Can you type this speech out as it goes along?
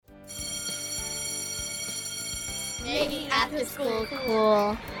Making After School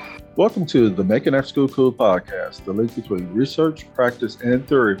Cool. Welcome to the Making After School Cool podcast, the link between research, practice, and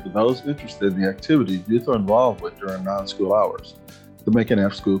theory for those interested in the activities youth are involved with during non-school hours. The Making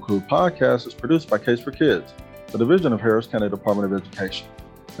After School Cool podcast is produced by Case for Kids, a division of Harris County Department of Education.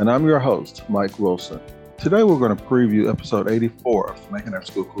 And I'm your host, Mike Wilson. Today we're going to preview episode 84 of the Making After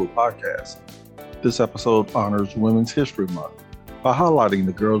School Cool podcast. This episode honors Women's History Month by highlighting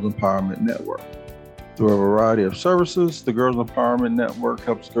the Girls Empowerment Network. Through a variety of services, the Girls Empowerment Network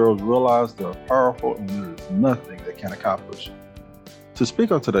helps girls realize they're powerful and there is nothing they can't accomplish. To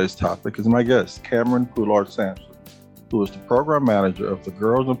speak on today's topic is my guest, Cameron Poulard-Sampson, who is the program manager of the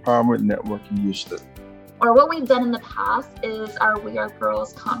Girls Empowerment Network in Houston. Or what we've done in the past is our We Are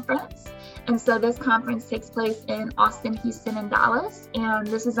Girls conference. And so this conference takes place in Austin, Houston, and Dallas. And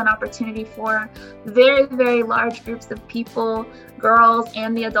this is an opportunity for very, very large groups of people, girls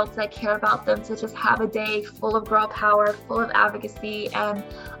and the adults that care about them, to just have a day full of girl power, full of advocacy. And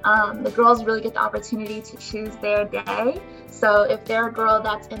the girls really get the opportunity to choose their day. So if they're a girl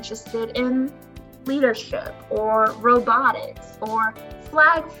that's interested in leadership or robotics or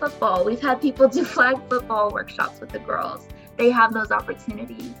flag football, we've had people do flag football workshops with the girls. They have those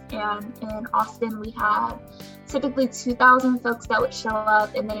opportunities. And in Austin, we have typically 2,000 folks that would show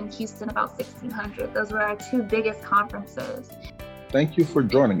up, and then in Houston, about 1,600. Those were our two biggest conferences. Thank you for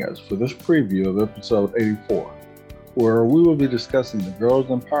joining us for this preview of episode 84, where we will be discussing the Girls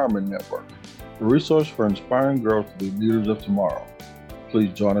Empowerment Network, a resource for inspiring girls to be leaders of tomorrow.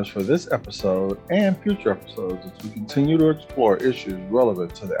 Please join us for this episode and future episodes as we continue to explore issues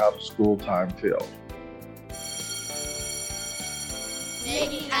relevant to the out-of-school time field.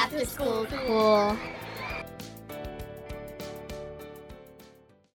 Making After School Cool.